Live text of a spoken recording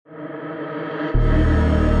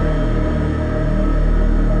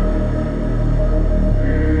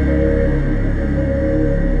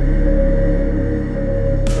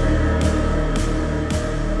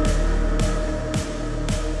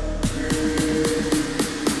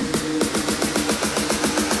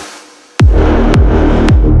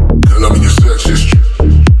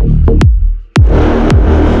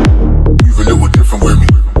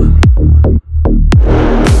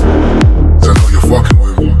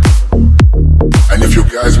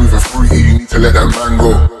let that man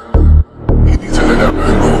go. You need to let that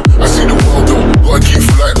man go. I see the world though, gotta keep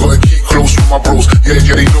fly, gotta keep close with my bros. Yeah,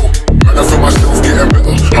 they know. Man, I feel myself getting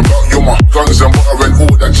better. I'm about you, my guns and butter and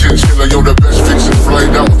all that chinchilla. You're the best thing since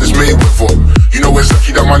flying out of this Mayweather. You know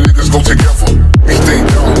exactly that my niggas go together. We stay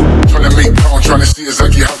down, trying to make pound, trying to see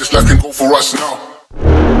exactly how this life can go for us now.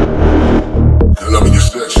 Girl, I'm in your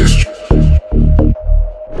search history.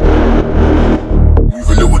 Move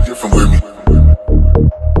a little different with me.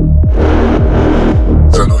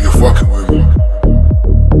 I know you're fucking with me.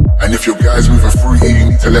 And if your guy's moving free, you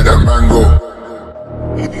need to let that man go.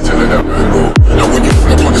 You need to let that man go. And when you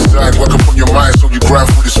pull up on the side, work up on your mind, so you grind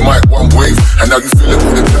through this mic one wave. And now you feel it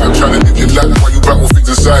all the time, trying to live your life while you battle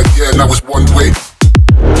things inside. Yeah, now it's one way.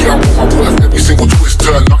 Yeah, I want my worth, every single twist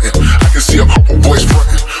turn nothing. I can see a couple boys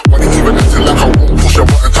fronting. Why they even acting like I won't push a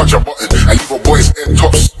button, touch a button, and leave a boy's head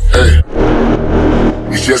tops. Hey.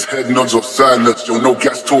 It's just head nods or silence, yo, no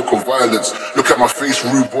gas talk or violence. Look at my face,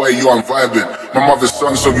 rude boy, yo, I'm vibing. My mother's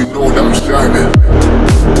son, so you know that I'm shining.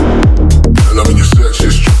 Girl, I'm in your search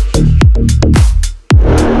history.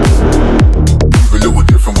 Move a little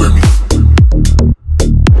different with me.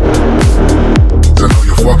 I know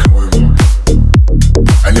you're fucking with me.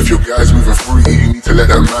 And if your guy's moving free, you need to let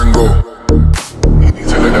that man go.